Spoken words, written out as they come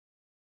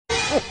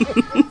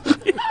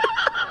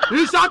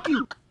He shock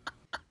you.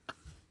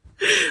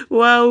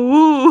 Wow,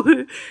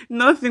 woo.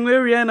 Nothing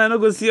where Rihanna not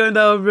go see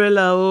under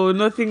umbrella. Oh,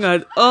 nothing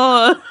at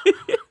all.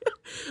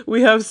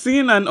 We have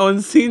seen and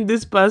unseen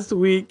this past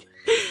week.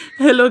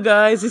 Hello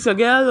guys, it's your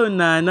girl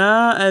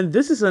ONYANA and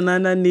this is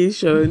ONYANA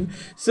Nation.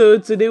 So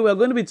today we're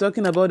going to be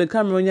talking about the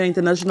Cameroonian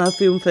International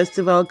Film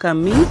Festival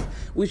CAMIFF,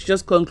 which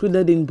just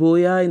concluded in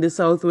Boya in the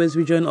southwest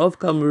region of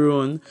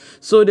Cameroon.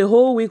 So the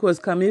whole week was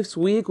CAMIFF's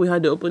week. We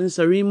had the opening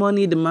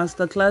ceremony, the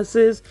master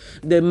classes,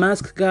 the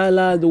mask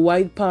gala, the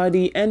white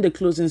party and the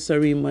closing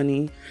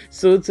ceremony.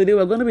 So today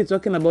we're going to be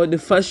talking about the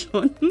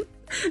fashion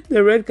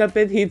the red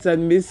carpet hits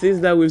and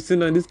misses that we've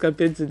seen on this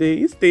carpet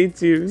today. Stay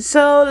tuned.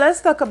 So let's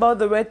talk about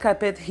the red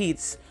carpet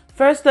hits.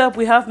 First up,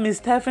 we have Miss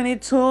Stephanie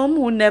Toom,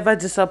 who never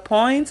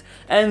disappoints.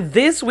 And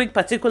this week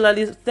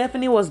particularly,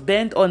 Stephanie was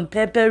bent on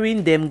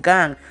peppering them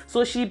gang.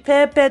 So she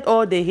peppered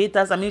all the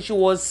haters. I mean, she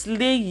was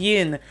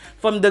slaying.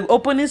 From the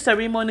opening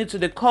ceremony to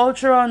the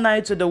cultural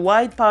night to the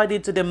white party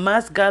to the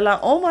mask gala.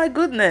 Oh my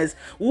goodness.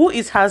 Who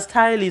is her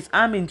stylist?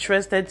 I'm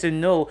interested to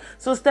know.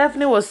 So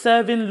Stephanie was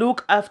serving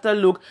look after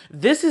look.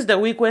 This is the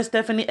week where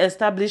Stephanie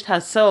established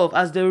herself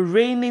as the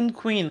reigning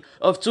queen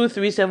of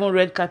 237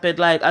 red carpet.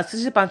 Like as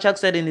Sisi Panchak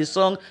said in his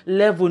song,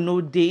 level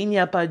no day in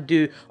yapa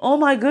do. Oh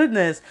my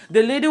goodness,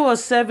 the lady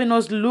was serving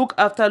us look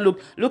after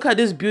look. Look at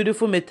this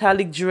beautiful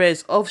metallic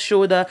dress, off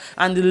shoulder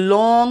and the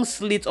long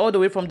slits all the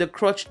way from the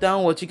crotch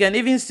downwards. You can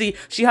even see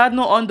she had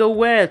no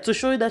underwear to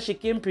show you that she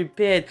came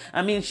prepared.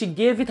 I mean, she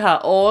gave it her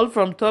all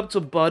from top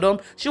to bottom.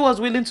 She was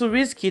willing to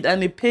risk it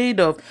and it paid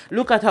off.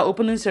 Look at her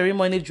opening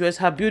ceremony dress.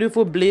 Her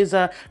beautiful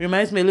blazer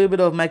reminds me a little bit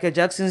of Michael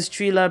Jackson's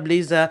Thriller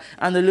blazer,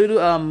 and the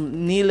little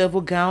knee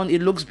level gown.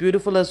 It looks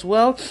beautiful as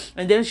well.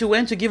 And then she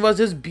went to give us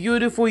this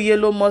beautiful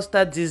yellow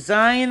mustard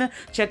design.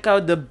 Check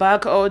out the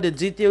back, all the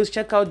details.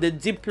 Check out the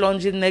deep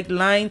plunging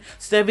neckline,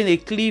 serving a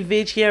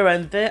cleavage here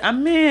and there.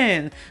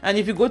 Amen. And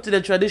if you go to the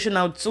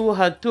traditional to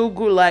her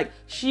togu, like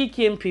she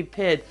came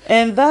prepared.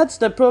 And that's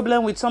the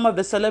problem with some of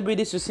the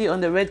celebrities you see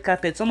on the red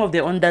carpet. Some of the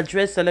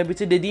underdressed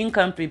celebrities, they didn't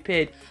come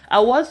prepared.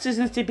 Award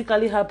seasons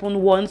typically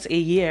happen once a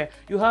year.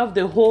 You have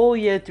the whole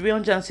year,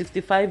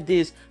 365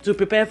 days to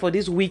prepare for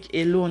this week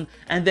alone,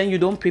 and then you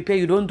don't prepare,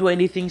 you don't do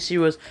anything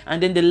serious,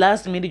 and then the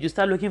last minute you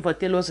start looking for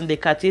tailors in the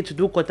Cartier to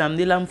do kotam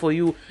nilam for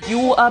you. You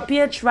will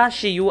appear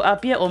trashy, you will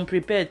appear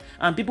unprepared,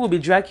 and people will be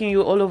dragging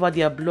you all over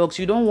their blogs.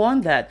 You don't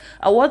want that.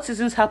 Award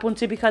seasons happen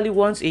typically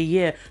once a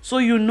year, so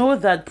you know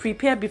that.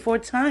 Prepare before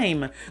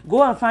time.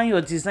 Go and find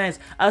your designs.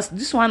 As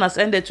this one has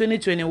ended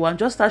 2021,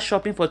 just start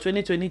shopping for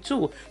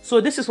 2022.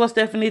 So this is what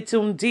Stephanie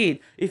Toom did.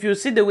 If you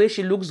see the way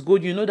she looks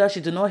good, you know that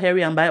she did not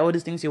hurry and buy all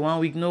these things in 1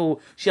 week. No,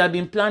 she had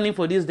been planning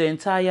for this the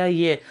entire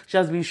year. She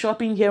has been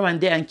shopping here and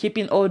there and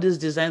keeping all these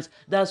designs.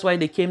 That's why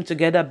they came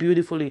together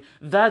beautifully.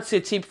 That's a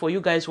tip for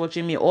you guys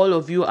watching me. All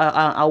of you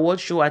are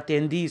award show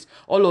attendees,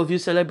 all of you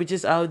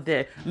celebrities out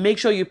there, make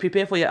sure you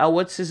prepare for your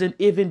award season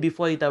even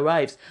before it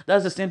arrives.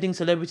 That's the same thing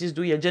celebrities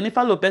do here.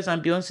 Jennifer Lopez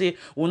and Beyonce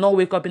will not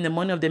wake up in the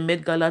morning of the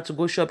Met Gala to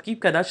go shop. Kim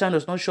Kardashian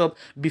does not shop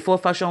before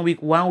Fashion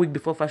Week, 1 week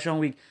before Fashion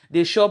Week.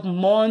 They shop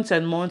months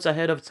and months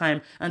ahead of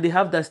time, and they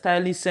have the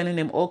stylist sending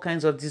them all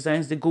kinds of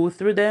designs. They go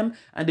through them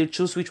and they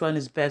choose which one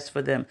is best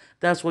for them.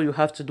 That's what you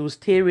have to do.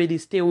 Stay ready,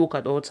 stay woke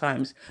at all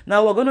times.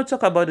 Now we're going to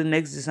talk about the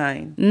next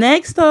design.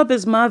 Next up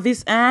is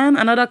Mavis,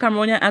 another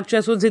Cameroonian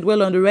actress who did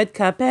well on the red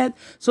carpet.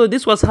 So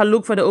this was her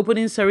look for the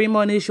opening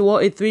ceremony. She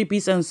wore a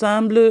three-piece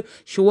ensemble.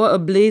 She wore a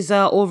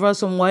blazer over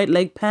some white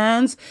leg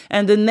pants,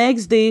 and the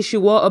next day she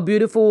wore a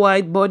beautiful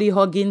white body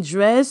hugging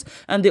dress,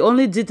 and the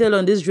only detail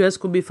on this dress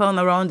could be found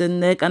around the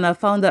neck, and I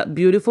found that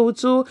beautiful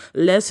too.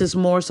 Less is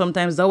more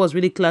sometimes. That was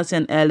really classy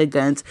and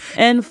elegant.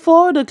 And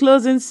for the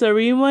closing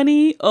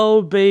ceremony,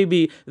 oh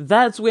baby,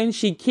 that's when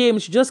she came.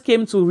 She just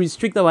came to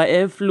restrict our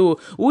airflow.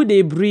 Would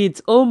they breathe?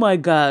 Oh my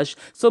gosh.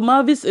 So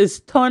Mavis is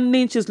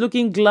stunning. She's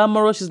looking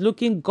glamorous. She's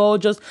looking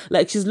gorgeous.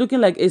 Like she's looking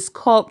like a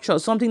sculpture,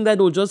 something that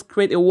will just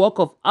create a work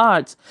of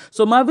art.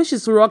 So Mavis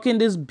is rocking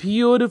this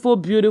beautiful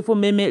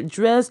meme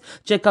dress.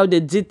 Check out the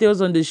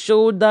details on the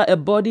shoulder, a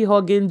body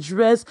hugging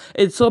dress.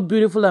 It's so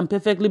beautiful and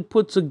perfectly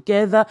put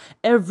together.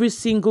 Every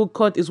single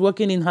cut is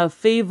working in her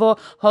favor,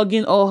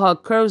 hugging all her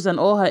curves and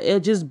all her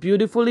edges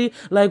beautifully.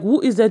 Like,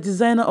 who is the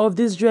designer of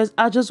this dress?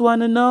 I just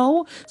want to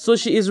know. So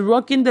she is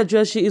rocking the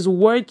dress. She is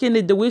working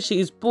it, the way she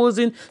is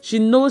posing. She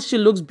knows she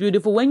looks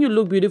beautiful. When you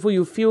look beautiful,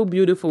 you feel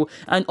beautiful,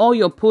 and all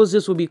your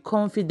poses will be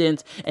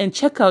confident. And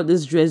check out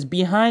this dress.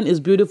 Behind is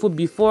beautiful,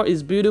 before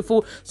is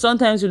beautiful.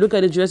 Sometimes you look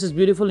at the dress, is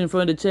beautiful in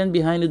front, the turn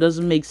behind, it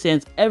doesn't make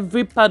sense.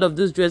 Every part of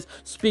this dress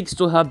speaks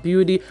to her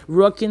beauty,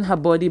 rocking her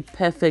body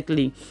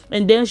perfectly.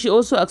 And then she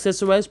also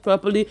accessorized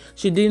properly.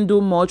 She didn't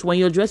do much. When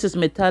your dress is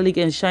metallic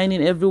and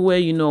shining everywhere,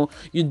 you know,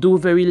 you do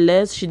very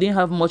less. She didn't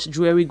have much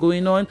jewelry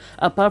going on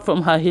apart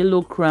from her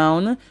halo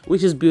crown,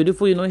 which is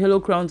beautiful. you know, halo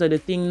crowns are the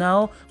thing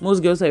now.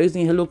 Most girls are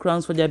using halo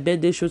crowns for their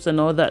birthday shoots and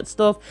all that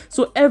stuff.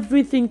 So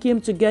everything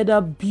came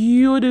together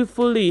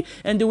beautifully,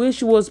 and the way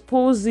she was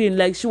posing,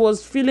 like she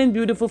was feeling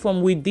beautiful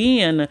from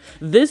within.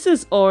 This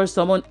is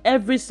awesome. On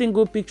every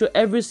single picture,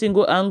 every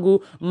single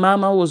angle,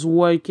 Mama was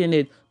working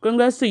it.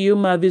 Congrats to you,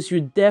 Mavis.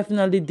 You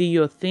definitely did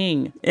your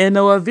thing. And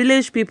our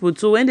village people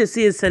too, when they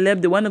see a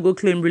celeb, they want to go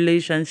claim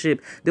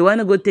relationship. They want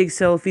to go take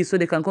selfies so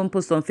they can come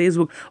post on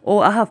Facebook. Oh,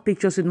 I have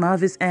pictures with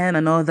Mavis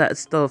and all that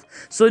stuff.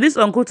 So this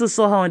uncle too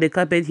saw her on the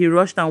carpet. He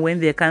rushed and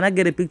went there. Can I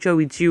get a picture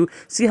with you?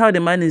 See how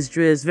the man is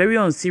dressed. Very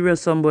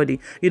unserious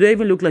somebody. You don't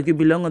even look like you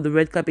belong on the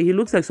red carpet. He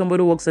looks like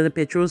somebody who works at a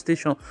petrol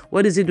station.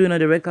 What is he doing on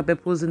the red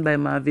carpet posing by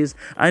Mavis?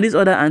 And this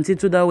other auntie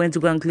too that went to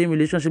go and claim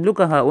relationship. Look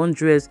at her own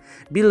dress.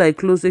 Be like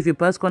close. If you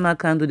pass corner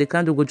candle, the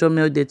candle go just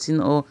melt the tin,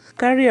 or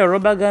carry a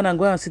rubber gun and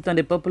go and sit on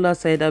the popular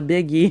side. I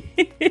beg you.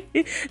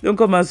 Don't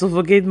come and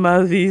suffocate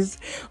Mavis.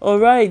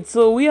 Alright,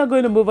 so we are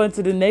going to move on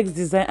to the next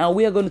design, and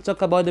we are going to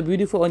talk about the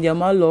beautiful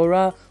Onyama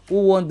Laura,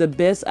 who won the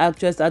Best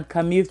Actress at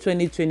CAMIFF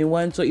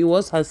 2021. So it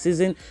was her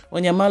season.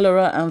 Onyama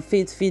Laura and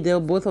Faith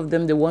Fidel, both of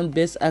them, they won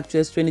Best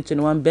Actress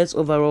 2021, Best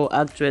Overall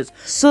Actress.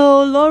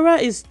 So Laura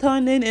is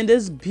turning in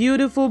this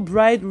beautiful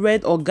bright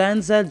red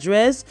organza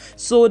dress.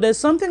 So there's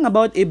something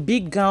about a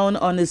big gown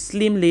on a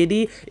slim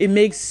lady. It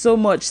makes so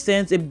much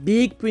sense. A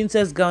big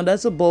princess gown,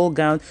 that's a ball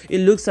gown. It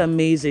looks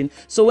amazing.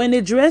 So when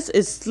a dress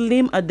is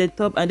slim at the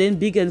top and then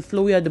big and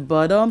flowy at the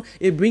bottom,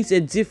 it brings a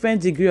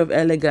different degree of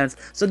elegance.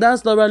 So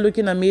that's Laura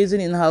looking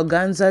amazing in her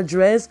organza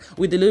dress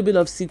with a little bit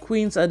of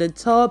sequins at the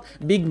top,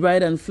 big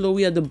bright and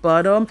flowy at the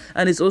bottom,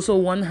 and it's also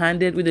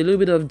one-handed with a little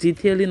bit of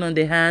detailing on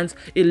the hands.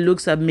 It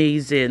looks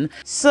amazing.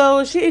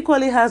 So she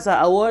equally has her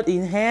award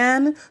in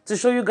hand to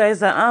show you guys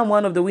that I'm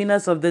one of the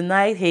winners of the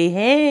night.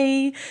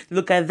 Hey,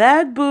 look at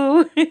that,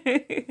 boo.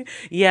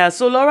 Yeah,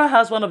 so Laura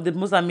has one of the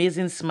most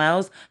amazing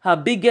smiles. Her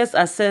biggest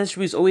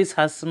accessory is always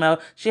her smile.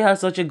 She has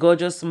such a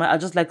gorgeous smile. I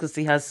just like to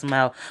see her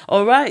smile.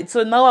 All right,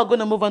 so now we're going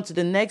to move on to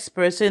the next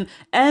person,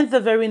 and the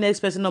very next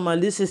person on my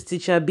list is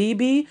Teacher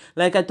Bibi.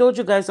 Like I told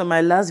you guys on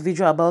my last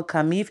video about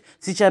CAMIFF,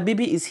 Teacher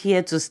Bibi is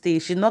here to stay.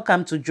 She did not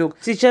come to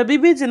joke. Teacher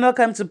Bibi did not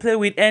come to play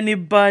with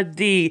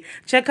anybody.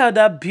 Check out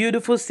that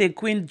beautiful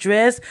sequin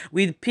dress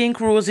with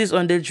pink roses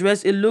on the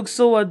dress. It looks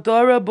so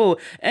adorable.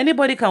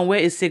 Anybody can wear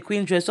a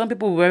sequin dress. Some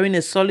people wearing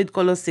a solid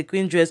color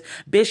sequin dress,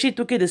 but she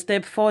took it a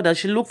step further.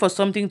 She looked for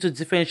something to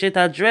differentiate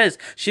her dress.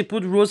 She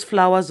put rose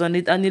flowers on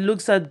it, and it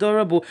looks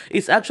adorable.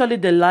 It's actually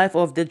the life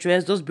of the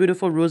dress. Those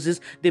beautiful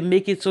roses, they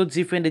make it so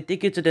different. They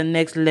take it to the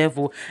next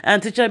level.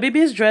 And Teacher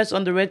Bibi's dress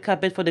on the red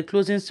carpet for the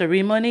closing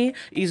ceremony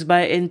is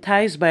by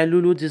Entice by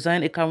Lulu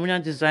Design, a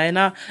Cameroonian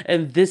designer,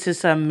 and this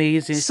is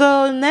amazing.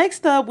 So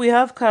next up we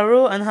have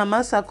Caro and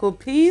Hamasako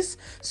piece.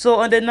 So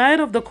on the night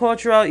of the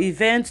cultural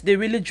event, they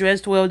really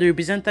dressed well. They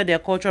represented their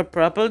culture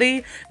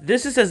properly.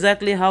 This is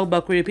exactly how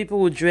Bakuri people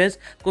would dress.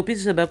 Kopis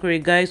is a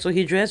Bakuri guy, so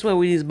he dressed well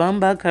with his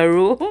bamba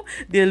Caro.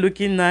 They're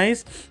looking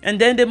nice. And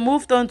then they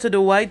moved on to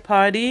the white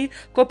party.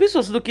 Kopis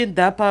was looking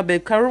dapper,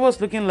 but Caro was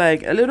looking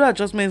like a little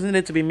adjustments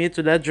needed to be made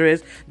to that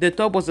dress. The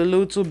top was a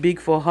little too big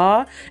for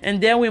her.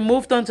 And then we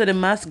moved on to the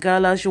mask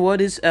gala. She wore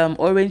this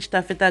orange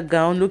taffeta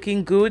gown,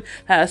 looking good.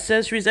 Her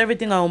accessories,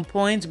 everything are on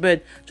point,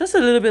 but just a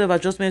little bit of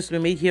adjustments to be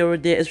made here or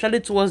there, especially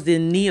towards the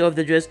knee of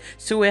the dress.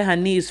 See where her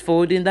knee is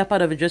folding, that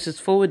part of the dress is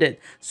folded.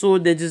 So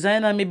the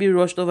designer maybe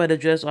rushed over the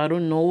dress, or I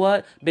don't know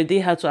what, but they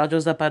had to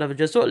adjust that part of the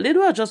dress. So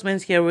little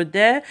adjustments here or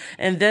there.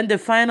 And then the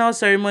final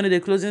ceremony, the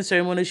closing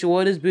ceremony, she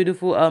wore this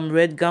beautiful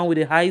red gown with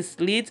a high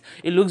slit.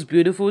 It looks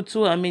beautiful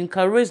too. I mean,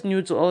 Caro is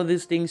new to all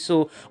these things,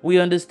 so we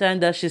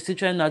understand that she's still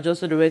trying to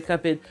adjust to the red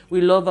carpet.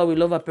 We love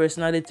her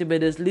personality,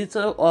 but there's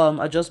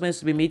little adjustments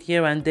to be made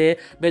here and there,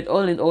 but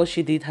all in all,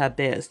 she did her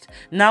best.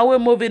 Now we're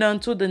moving on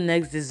to the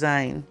next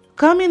design.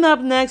 Coming up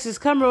next is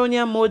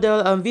Cameroonian model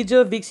and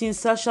video vixen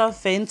Shasha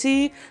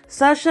Fenty.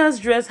 Shasha's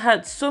dress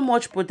had so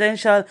much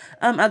potential.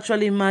 I'm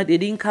actually mad it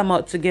didn't come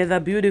out together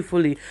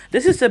beautifully.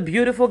 This is a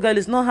beautiful girl.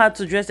 It's not hard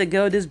to dress a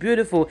girl this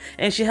beautiful,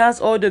 and she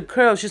has all the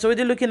curves. She's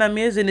already looking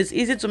amazing. It's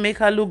easy to make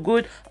her look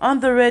good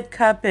on the red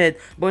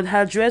carpet, but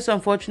her dress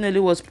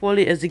unfortunately was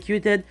poorly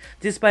executed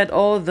despite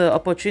all the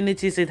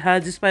opportunities it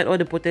had, despite all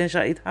the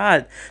potential it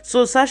had.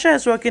 So Shasha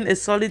is rocking a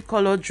solid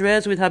color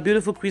dress with her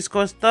beautiful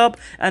crisscross top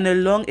and a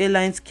long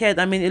A-line skirt.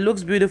 I mean, it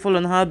looks beautiful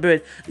on her,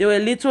 but there were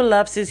little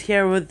lapses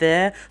here or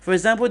there. For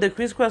example, the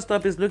crisscross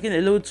top is looking a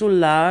little too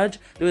large.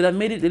 They would have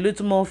made it a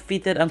little more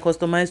fitted and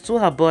customized to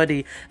her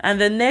body. And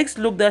the next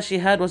look that she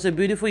had was a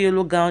beautiful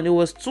yellow gown. It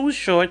was too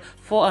short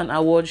for an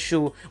award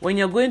show. When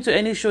you're going to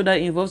any show that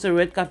involves a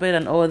red carpet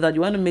and all that,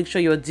 you want to make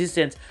sure you're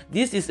decent.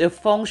 This is a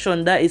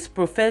function that is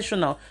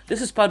professional.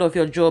 This is part of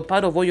your job,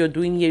 part of what you're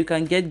doing here. You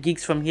can get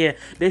gigs from here.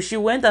 But she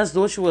went as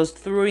though she was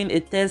throwing a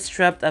test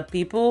strap at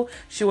people.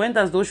 She went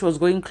as though she was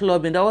going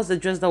clubbing. That was the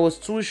dress that was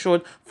too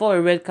short for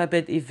a red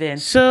carpet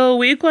event. So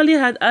we equally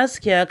had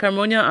Askia,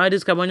 Cameroonian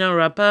artist, Cameroonian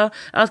rapper.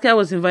 Askia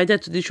was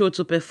invited to the show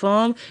to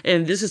perform,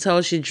 and this is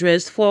how she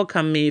dressed for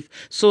CAMIFF.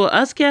 So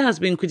Askia has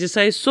been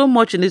criticized so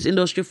much in this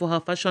industry for her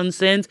fashion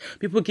sense.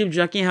 People keep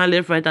jacking her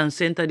left, right, and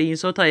center. They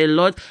insult her a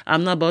lot.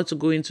 I'm not about to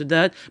go into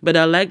that, but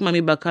I like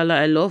Mami Bakala.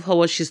 I love her,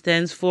 what she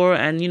stands for,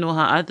 and her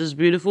art is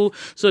beautiful.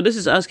 So this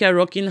is Askia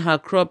rocking her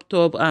crop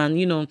top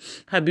and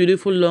her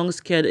beautiful long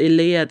skirt, a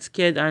layered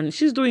skirt, and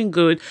she's doing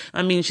good.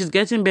 I mean, she's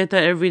getting better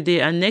every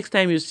day, and next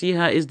time you see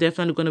her, it's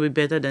definitely going to be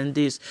better than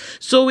this.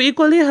 So we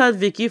equally had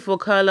Vicky for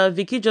color.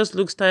 Vicky just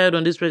looks tired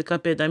on this red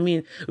carpet. I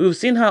mean, we've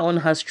seen her on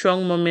her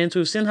strong moments.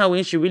 We've seen her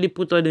when she really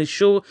put on the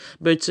show,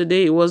 but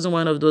today it wasn't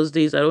one of those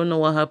days. I don't know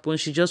what happened.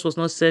 She just was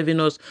not serving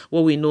us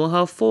what we know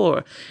her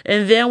for.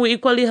 And then we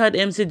equally had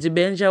MC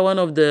Dibenja, one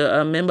of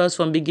the members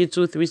from Biggie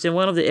 237,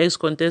 one of the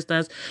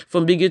ex-contestants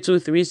from Biggie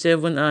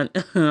 237, and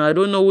I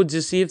don't know who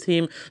deceived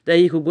him that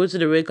he could go to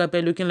the red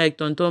carpet looking like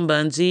Tonton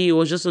Banzi. It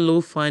was just a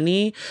little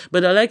funny,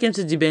 but I like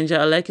MC Dibenja.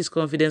 I like his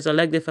confidence. I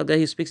like the fact that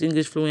he speaks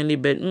English fluently,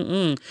 but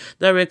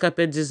that red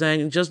carpet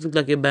design just looked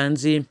like a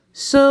Banzi.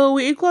 So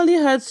we equally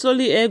had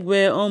Soli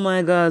Egwe. Oh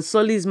my god,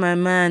 Soli is my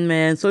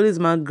man. Soli is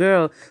my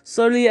girl.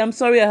 Soli, I'm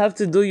sorry I have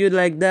to do you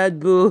like that,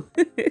 boo.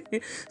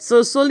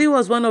 So Soli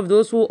was one of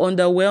those who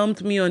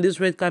underwhelmed me on this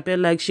red carpet.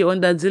 Like, she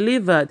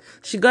under-delivered.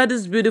 She got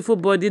this beautiful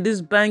body,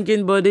 this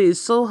banging body. It's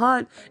so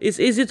hot. It's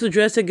easy to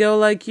dress a girl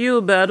like you,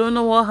 but I don't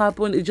know what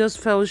happened. It just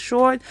fell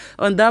short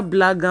on that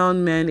black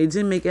gown, man. It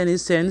didn't make any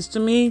sense to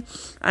me.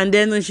 And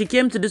then when she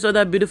came to this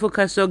other beautiful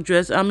cassock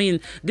dress, I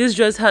mean, this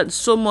dress had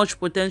so much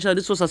potential.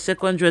 This was her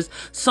second dress.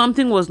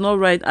 Something was not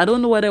right. I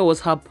don't know whether it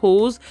was her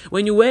pose.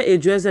 When you wear a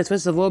dress that's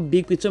first of all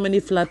big with so many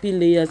flappy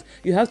layers,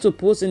 you have to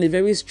pose in a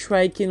very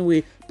striking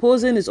way.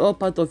 Posing is all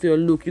part of your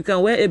look. You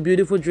can wear a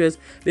beautiful dress,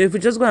 but if you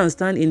just go and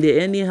stand in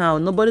there anyhow,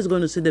 nobody's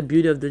going to see the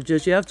beauty of the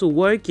dress. You have to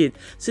work it.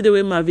 See the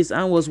way Mavis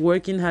Ann was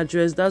working her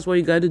dress. That's what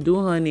you got to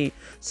do, honey.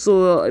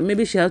 So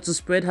maybe she had to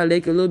spread her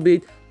leg a little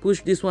bit,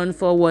 push this one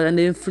forward, and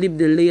then flip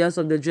the layers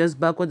of the dress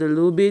backward a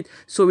little bit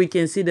so we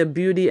can see the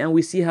beauty and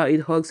we see how it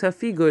hugs her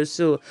figure.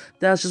 So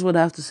that's just what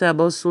I have to say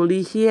about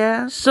Soli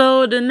here.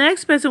 So the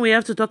next person we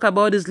have to talk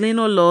about is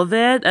Lino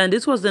Lovett, and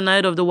this was the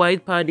night of the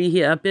white party.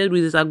 He appeared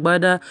with his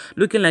agbada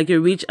looking like a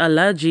rich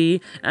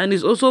alaji, and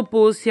he's also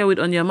posed here with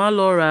Onyama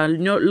Laura.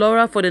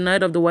 Laura for the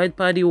night of the white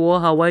party wore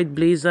her white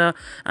blazer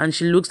and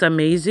she looks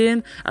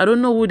amazing. I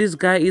don't know who this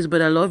guy is,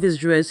 but I love his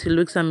dress. He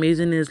looks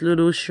amazing in his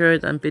little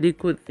shirt and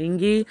petticoat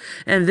thingy.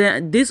 And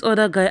then this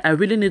other guy, I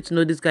really need to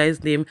know this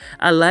guy's name.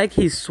 I like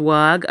his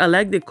swag. I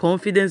like the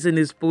confidence in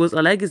his pose.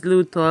 I like his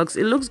little talks.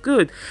 It looks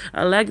good.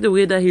 I like the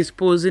way that he's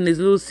posing, his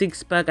little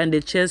six-pack and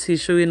the chest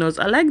he's showing us.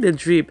 I like the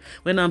drip.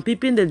 When I'm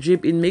peeping the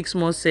drip, it makes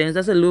more sense.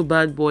 That's a little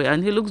bad boy,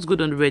 and he looks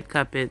good on the red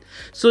carpet.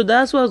 So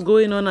that's what's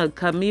going on at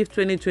CAMIFF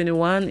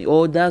 2021,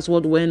 or that's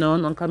what went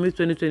on CAMIFF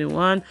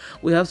 2021.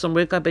 We have some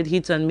red carpet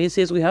hits and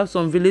misses. We have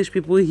some village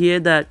people here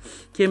that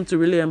came to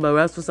really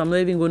embarrass us. I'm not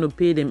even going to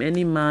pay them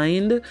any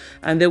mind.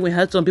 And then we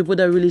had some people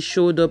that really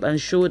showed up and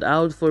showed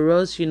out for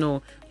us,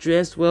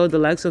 dressed well, the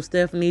likes of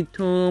Stephanie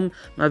Tom,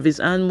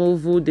 Mavis and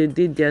Movu. They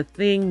did their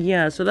thing.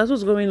 Yeah, so that's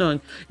what's going on.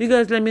 You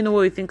guys let me know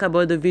what you think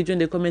about the video in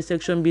the comment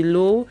section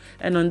below.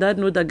 And on that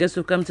note, I guess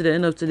we've come to the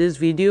end of today's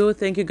video.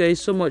 Thank you guys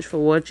so much for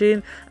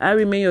watching. I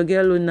remain your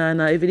girl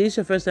ONYANA. If it is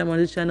your first time on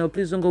this channel,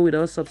 please don't go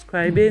without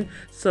subscribing.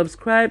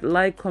 Subscribe,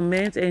 like,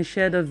 comment, and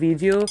share the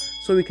video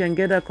so we can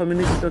get our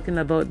community talking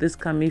about this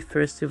CAMIFF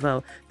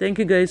festival. Thank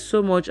you guys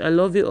so much. I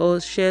love you all.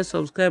 Share,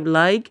 subscribe,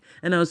 like,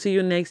 and I'll see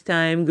you next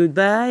time.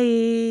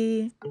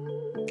 Goodbye.